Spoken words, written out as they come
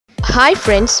Hi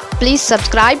friends, please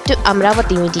subscribe to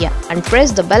Amaravathi Media and press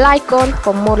the bell icon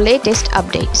for more latest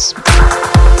updates.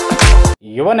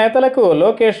 యువ నేతలకు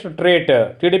Lokesh treat,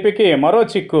 టీడీపీకి మరో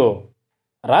చిక్కు.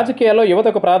 రాజకీయాల్లో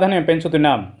యువతకు ప్రాధాన్యం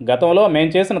పెంచుతున్నాం. గతంలో మేం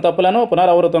చేసిన తప్పులను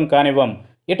పునరావృతం కానివ్వం.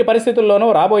 ఎట్టి పరిస్థితుల్లోనూ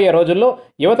రాబోయే రోజుల్లో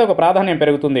యువతకు ప్రాధాన్యం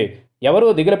పెరుగుతుంది. ఎవరూ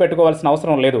దిగులు పెట్టుకోవాల్సిన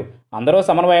అవసరం లేదు. అందరూ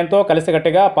సమన్వయంతో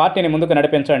కలిసికట్టుగా పార్టీని ముందుకు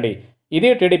నడిపించండి. ఇది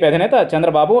టీడీపీ అధినేత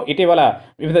చంద్రబాబు ఇటీవల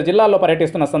వివిధ జిల్లాల్లో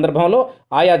పర్యటిస్తున్న సందర్భంలో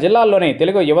ఆయా జిల్లాల్లోని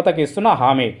తెలుగు యువతకి ఇస్తున్న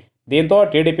హామీ. దీంతో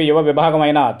టీడీపీ యువ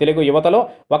విభాగమైన తెలుగు యువతలో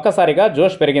ఒక్కసారిగా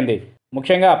జోష్ పెరిగింది.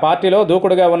 ముఖ్యంగా పార్టీలో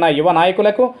దూకుడుగా ఉన్న యువ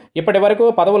నాయకులకు ఇప్పటి వరకు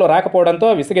పదవులు రాకపోవడంతో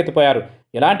విసిగెత్తిపోయారు.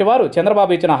 ఇలాంటి వారు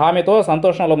చంద్రబాబు ఇచ్చిన హామీతో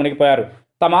సంతోషంలో మునిగిపోయారు.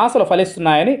 తమ ఆశలు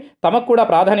ఫలిస్తున్నాయని, తమకు కూడా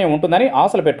ప్రాధాన్యం ఉంటుందని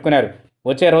ఆశలు పెట్టుకున్నారు.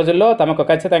 వచ్చే రోజుల్లో తమకు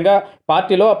ఖచ్చితంగా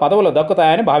పార్టీలో పదవులు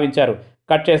దక్కుతాయని భావించారు.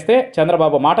 కట్ చేస్తే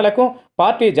చంద్రబాబు మాటలకు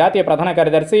పార్టీ జాతీయ ప్రధాన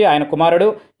కార్యదర్శి, ఆయన కుమారుడు,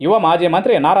 యువ మాజీ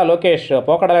మంత్రి నారా లోకేష్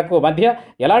పోకడలకు మధ్య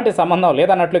ఎలాంటి సంబంధం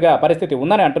లేదన్నట్లుగా పరిస్థితి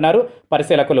ఉందని అంటున్నారు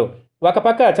పరిశీలకులు. ఒక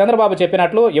పక్క చంద్రబాబు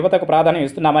చెప్పినట్లు యువతకు ప్రాధాన్యం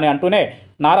ఇస్తున్నామని అంటూనే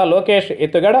నారా లోకేష్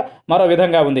ఎత్తుగడ మరో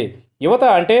విధంగా ఉంది. యువత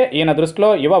అంటే ఈయన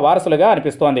దృష్టిలో యువ వారసులుగా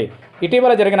అనిపిస్తోంది.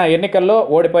 ఇటీవల జరిగిన ఎన్నికల్లో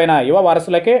ఓడిపోయిన యువ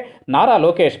వారసులకే నారా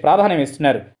లోకేష్ ప్రాధాన్యం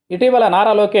ఇస్తున్నారు. ఇటీవల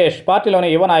నారా లోకేష్ పార్టీలోని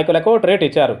యువ నాయకులకు ట్రీట్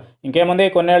ఇచ్చారు. ఇంకేముంది,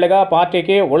 కొన్నేళ్లుగా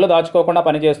పార్టీకి ఒళ్ళు దాచుకోకుండా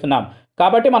పనిచేస్తున్నాం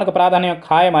కాబట్టి మనకు ప్రాధాన్యం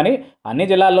ఖాయమని అన్ని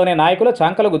జిల్లాల్లోని నాయకులు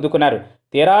చంకలు గుద్దుకున్నారు.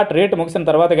 తీరా ట్రీట్ ముగిసిన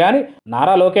తర్వాత కానీ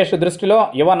నారా లోకేష్ దృష్టిలో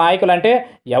యువ నాయకులంటే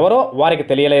ఎవరో వారికి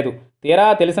తెలియలేదు. తీరా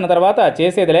తెలిసిన తర్వాత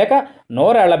చేసేది లేక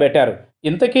నోరెళ్లబెట్టారు.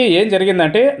 ఇంతకీ ఏం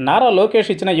జరిగిందంటే, నారా లోకేష్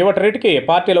ఇచ్చిన యువ ట్రీట్కి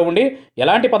పార్టీలో ఉండి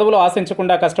ఎలాంటి పదవులు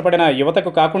ఆశించకుండా కష్టపడిన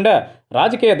యువతకు కాకుండా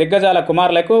రాజకీయ దిగ్గజాల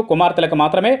కుమారులకు, కుమార్తెలకు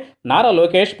మాత్రమే నారా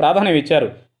లోకేష్ ప్రాధాన్యం ఇచ్చారు.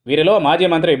 వీరిలో మాజీ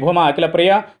మంత్రి భూమా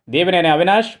అఖిలప్రియ, దేవినేని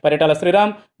అవినాష్, పరిటాల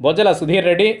శ్రీరామ్, బొజ్జల సుధీర్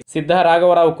రెడ్డి, సిద్ధ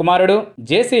రాఘవరావు కుమారుడు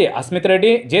జేసీ అస్మిత్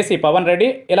రెడ్డి, జేసీ పవన్ రెడ్డి,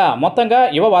 ఇలా మొత్తంగా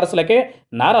యువ వారసులకే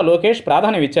నారా లోకేష్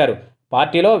ప్రాధాన్యం ఇచ్చారు.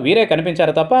 పార్టీలో వీరే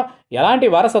కనిపించారు తప్ప ఎలాంటి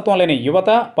వారసత్వం లేని యువత,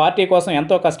 పార్టీ కోసం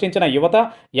ఎంతో కష్టించిన యువత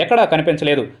ఎక్కడా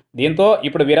కనిపించలేదు. దీంతో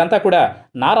ఇప్పుడు వీరంతా కూడా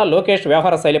నారా లోకేష్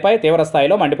వ్యవహార శైలిపై తీవ్ర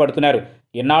స్థాయిలో మండిపడుతున్నారు.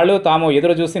 ఇన్నాళ్లు తాము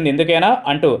ఎదురు చూసింది ఎందుకేనా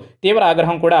అంటూ తీవ్ర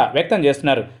ఆగ్రహం కూడా వ్యక్తం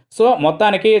చేస్తున్నారు. సో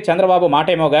మొత్తానికి చంద్రబాబు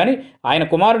మాటేమో కానీ ఆయన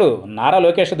కుమారుడు నారా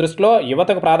లోకేష్ దృష్టిలో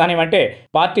యువతకు ప్రాధాన్యం అంటే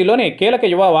పార్టీలోని కీలక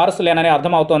యువ వారసులేనని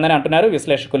అర్థమవుతోందని అంటున్నారు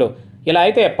విశ్లేషకులు. ఇలా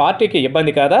అయితే పార్టీకి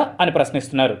ఇబ్బంది కాదా అని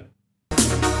ప్రశ్నిస్తున్నారు.